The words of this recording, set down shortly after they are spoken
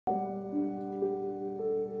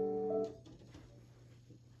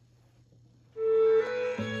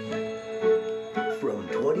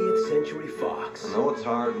I know it's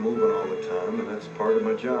hard moving all the time, and that's part of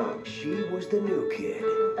my job. She was the new kid.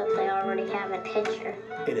 But they already have a picture.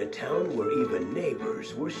 In a town where even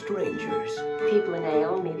neighbors were strangers. People in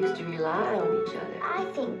Naomi used to rely on each other. I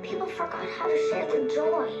think people forgot how to share the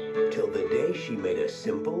joy. Till the day she made a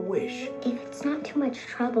simple wish. If it's not too much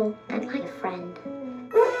trouble, I'd like a friend.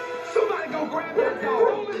 Somebody go grab that dog!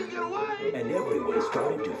 Don't let him get away! And everyone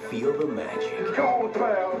started to feel the magic. Call the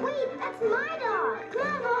crowd. Wait, that's my dog. Come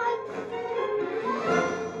on, boy.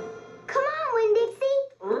 Come on, Winn-Dixie.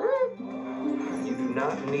 You do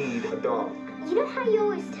not need a dog. You know how you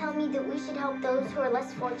always tell me that we should help those who are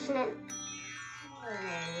less fortunate?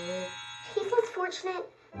 He's less fortunate.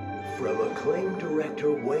 From acclaimed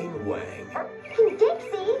director Wayne Wang.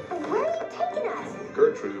 Winn-Dixie, where are you taking us?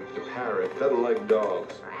 Gertrude, the parrot, doesn't like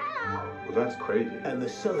dogs. Wow. Well, that's crazy. And the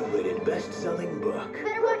celebrated best-selling book.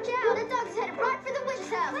 Better watch out. That dog's headed right for the witch's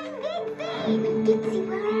house. Winn-Dixie! Winn-Dixie,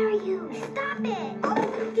 where are you? Stop it.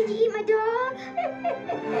 Oh, did you eat my dog?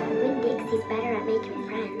 Winn-Dixie's better at making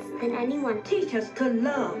friends than anyone. Teach us to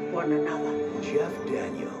love one another. Jeff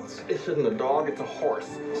Daniels. This isn't a dog, it's a horse.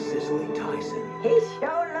 Cicely Tyson. He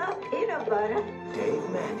sure loved peanut butter. Dave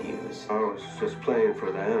Matthews. I was just playing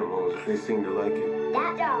for the animals. They seem to like it.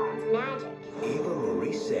 That dog's magic. Eva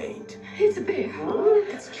Marie Saint. It's a bear.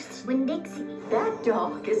 It's just Winn-Dixie. That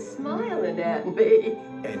dog is smiling at me.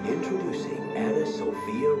 And introducing Anna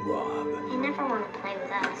Sophia Robb. They never want to play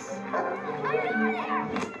with us.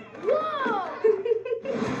 Whoa!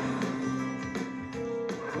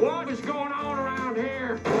 What is going on around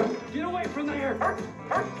here? Get away from there!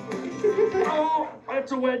 Oh,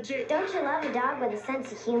 that's a wedgie. Don't you love a dog with a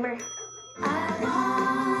sense of humor?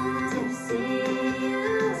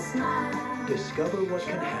 Discover what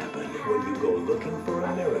can happen when you go looking for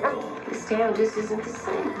a miracle. This town just isn't the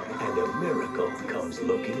same. And a miracle comes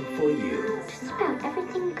looking for you. Just about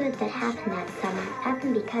everything good that happened that summer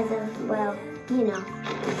happened because of, well, you know.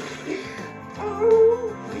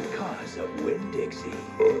 Because of Winn-Dixie.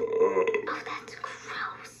 Oh, that's gross.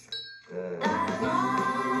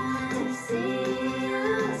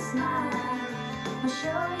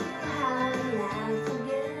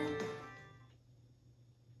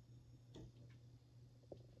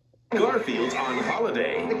 Garfield's on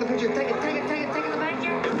holiday. Take the picture, take it in the bank.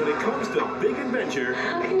 And when it comes to big adventure,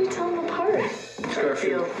 How can you tell them apart?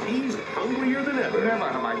 Garfield, he's hungrier than ever. Never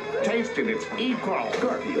have I tasted its equal.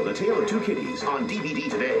 Garfield, A Tale of Two Kitties, on DVD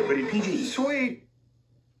today, rated PG. Sweet.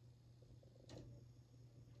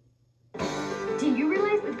 Do you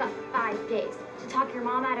realize we've got 5 days to talk your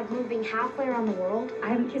mom out of moving halfway around the world? I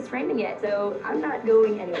haven't kissed Raymond yet, so I'm not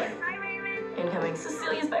going anywhere. Incoming.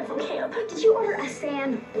 Cecilia's back from camp. Did you order a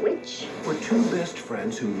sandwich? We're two best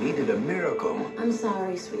friends who needed a miracle. I'm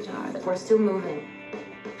sorry, sweetheart. We're still moving.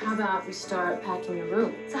 How about we start packing your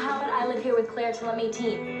room? So how about I live here with Claire till I'm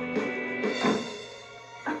 18?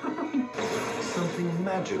 Something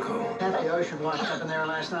magical The ocean washed up in there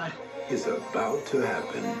last night. is about to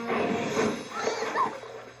happen.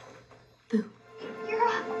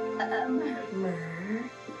 You're a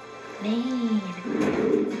mermaid.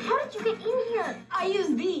 How did you get in here? I use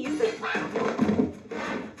these.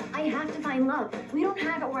 I have to find love. We don't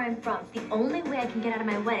have it where I'm from. The only way I can get out of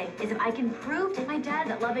my wedding is if I can prove to my dad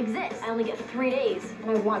that love exists. I only get 3 days,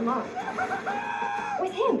 and I want love.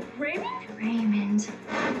 With him. Raymond.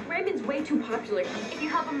 Raymond's way too popular. If you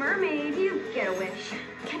help a mermaid, you get a wish.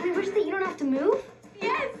 Can we wish that you don't have to move?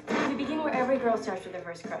 Yes! We begin where every girl starts with their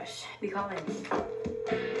first crush. We call it.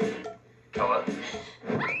 Hello?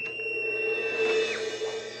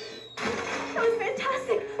 That was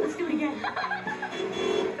fantastic. Let's do it again.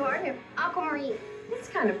 Who are you? Aquamarine. It's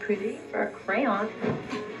kind of pretty for a crayon.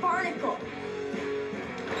 Barnacle.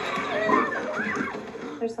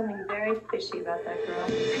 There's something very fishy about that girl.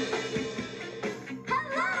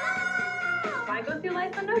 Hello! Why go through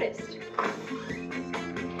life unnoticed?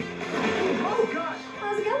 Oh, gosh.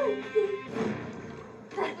 How's it going?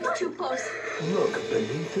 That was too close. Look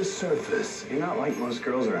beneath the surface You're not like most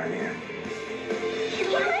girls around here. He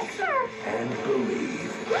likes her. and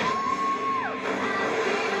believe.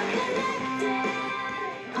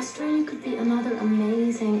 Australia could be another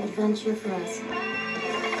amazing adventure for us.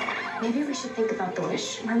 Maybe we should think about the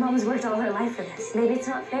wish. My mom's worked all her life for this. Maybe it's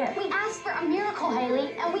not fair. We asked for a miracle,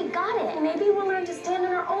 Haley, and we got it. Maybe we'll learn to stand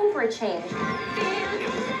on our own for a change.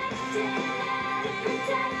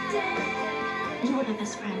 You were my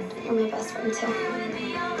best friend. You're my best friend, too.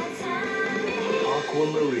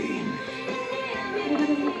 Aquamarine.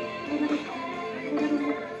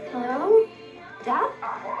 Hello? Dad?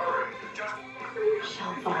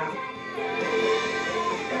 Shell farm.